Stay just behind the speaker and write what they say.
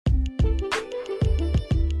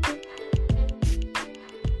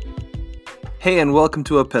Hey, and welcome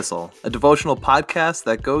to Epistle, a devotional podcast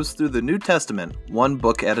that goes through the New Testament one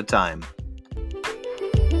book at a time.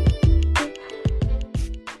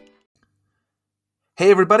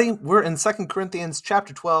 Hey everybody, we're in 2 Corinthians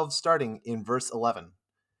chapter 12, starting in verse 11.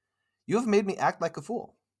 You have made me act like a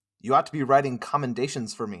fool. You ought to be writing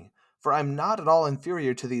commendations for me, for I am not at all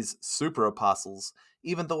inferior to these super apostles,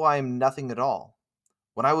 even though I am nothing at all.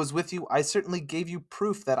 When I was with you, I certainly gave you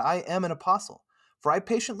proof that I am an apostle, for I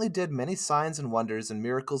patiently did many signs and wonders and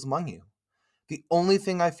miracles among you. The only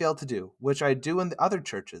thing I failed to do, which I do in the other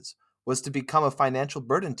churches, was to become a financial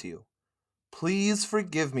burden to you. Please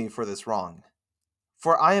forgive me for this wrong.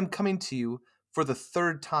 For I am coming to you for the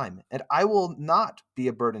third time, and I will not be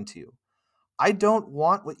a burden to you. I don't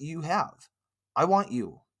want what you have. I want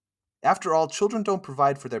you. After all, children don't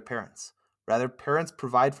provide for their parents. Rather, parents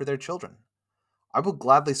provide for their children. I will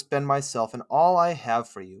gladly spend myself and all I have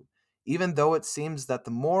for you, even though it seems that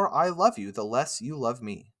the more I love you, the less you love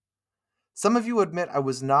me. Some of you admit I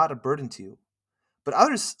was not a burden to you, but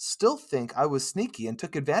others still think I was sneaky and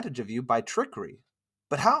took advantage of you by trickery.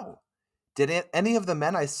 But how? Did any of the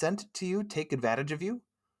men I sent to you take advantage of you?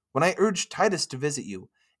 When I urged Titus to visit you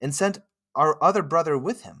and sent our other brother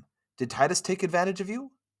with him, did Titus take advantage of you?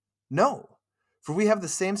 No, for we have the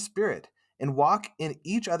same spirit and walk in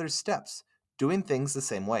each other's steps, doing things the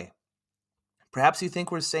same way. Perhaps you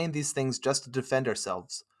think we're saying these things just to defend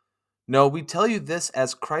ourselves. No, we tell you this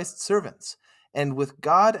as Christ's servants, and with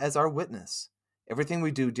God as our witness. Everything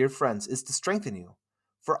we do, dear friends, is to strengthen you.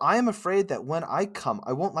 For I am afraid that when I come,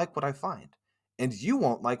 I won't like what I find, and you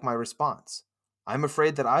won't like my response. I am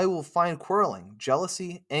afraid that I will find quarreling,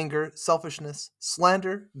 jealousy, anger, selfishness,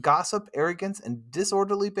 slander, gossip, arrogance, and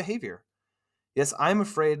disorderly behavior. Yes, I am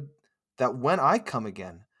afraid that when I come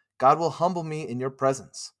again, God will humble me in your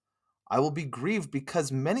presence. I will be grieved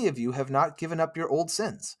because many of you have not given up your old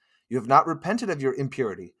sins. You have not repented of your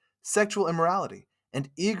impurity, sexual immorality, and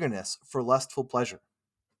eagerness for lustful pleasure.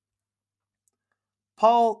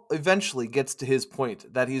 Paul eventually gets to his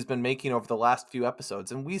point that he's been making over the last few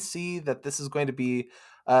episodes, and we see that this is going to be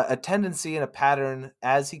a tendency and a pattern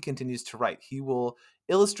as he continues to write. He will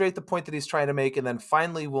illustrate the point that he's trying to make, and then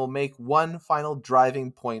finally will make one final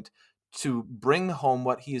driving point to bring home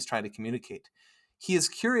what he is trying to communicate. He is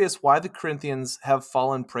curious why the Corinthians have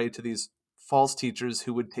fallen prey to these false teachers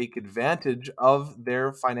who would take advantage of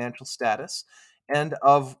their financial status and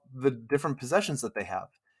of the different possessions that they have.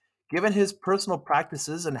 Given his personal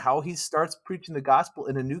practices and how he starts preaching the gospel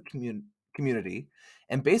in a new community,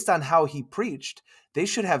 and based on how he preached, they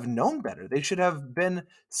should have known better. They should have been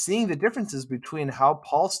seeing the differences between how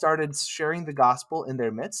Paul started sharing the gospel in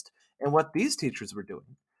their midst and what these teachers were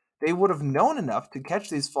doing. They would have known enough to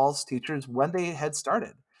catch these false teachers when they had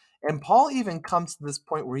started. And Paul even comes to this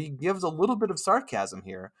point where he gives a little bit of sarcasm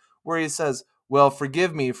here, where he says, well,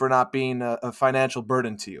 forgive me for not being a financial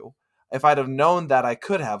burden to you. If I'd have known that I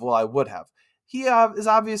could have, well, I would have. He is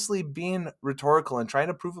obviously being rhetorical and trying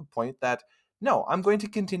to prove a point that, no, I'm going to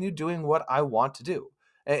continue doing what I want to do.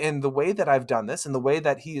 And the way that I've done this, and the way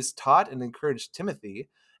that he has taught and encouraged Timothy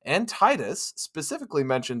and Titus, specifically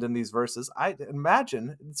mentioned in these verses, I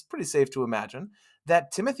imagine, it's pretty safe to imagine,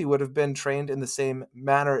 that Timothy would have been trained in the same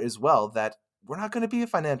manner as well, that we're not going to be a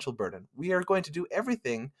financial burden. We are going to do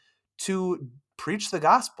everything to preach the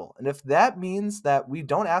gospel. And if that means that we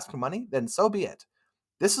don't ask for money, then so be it.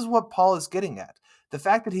 This is what Paul is getting at. The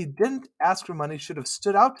fact that he didn't ask for money should have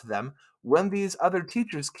stood out to them when these other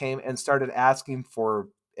teachers came and started asking for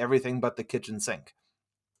everything but the kitchen sink.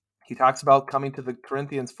 He talks about coming to the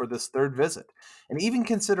Corinthians for this third visit. And even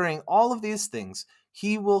considering all of these things,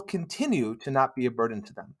 he will continue to not be a burden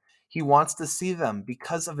to them. He wants to see them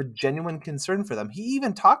because of a genuine concern for them. He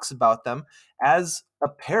even talks about them as a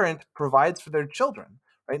parent provides for their children,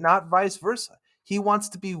 right? Not vice versa. He wants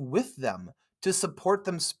to be with them to support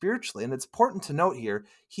them spiritually. And it's important to note here,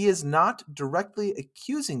 he is not directly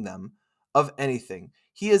accusing them of anything.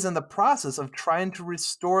 He is in the process of trying to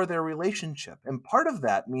restore their relationship. And part of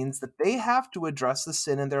that means that they have to address the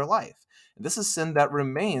sin in their life. And this is sin that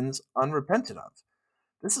remains unrepented of.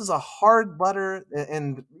 This is a hard letter,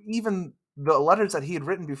 and even the letters that he had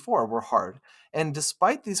written before were hard. And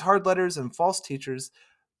despite these hard letters and false teachers,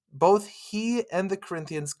 both he and the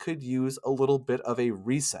Corinthians could use a little bit of a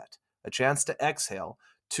reset, a chance to exhale,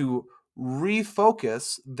 to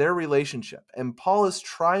refocus their relationship. And Paul is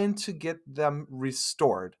trying to get them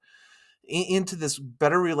restored into this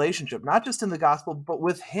better relationship, not just in the gospel, but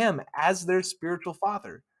with him as their spiritual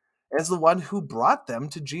father, as the one who brought them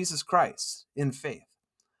to Jesus Christ in faith.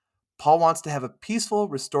 Paul wants to have a peaceful,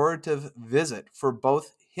 restorative visit for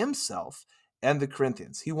both himself and the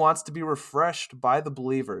Corinthians. He wants to be refreshed by the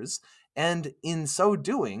believers, and in so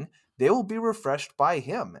doing, they will be refreshed by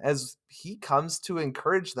him as he comes to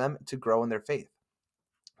encourage them to grow in their faith.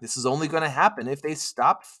 This is only going to happen if they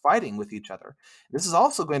stop fighting with each other. This is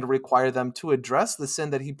also going to require them to address the sin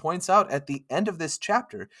that he points out at the end of this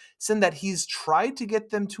chapter, sin that he's tried to get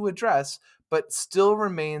them to address, but still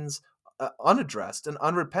remains unaddressed and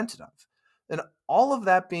unrepented of. And all of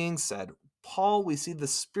that being said, Paul, we see the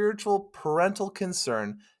spiritual parental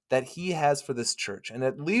concern that he has for this church. And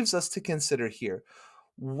it leaves us to consider here,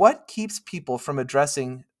 what keeps people from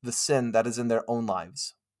addressing the sin that is in their own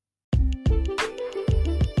lives?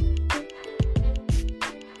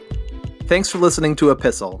 Thanks for listening to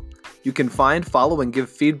Epistle. You can find, follow, and give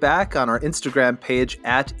feedback on our Instagram page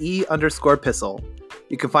at @e_pistle.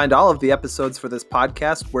 You can find all of the episodes for this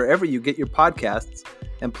podcast wherever you get your podcasts,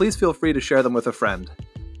 and please feel free to share them with a friend.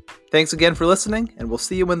 Thanks again for listening, and we'll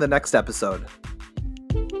see you in the next episode.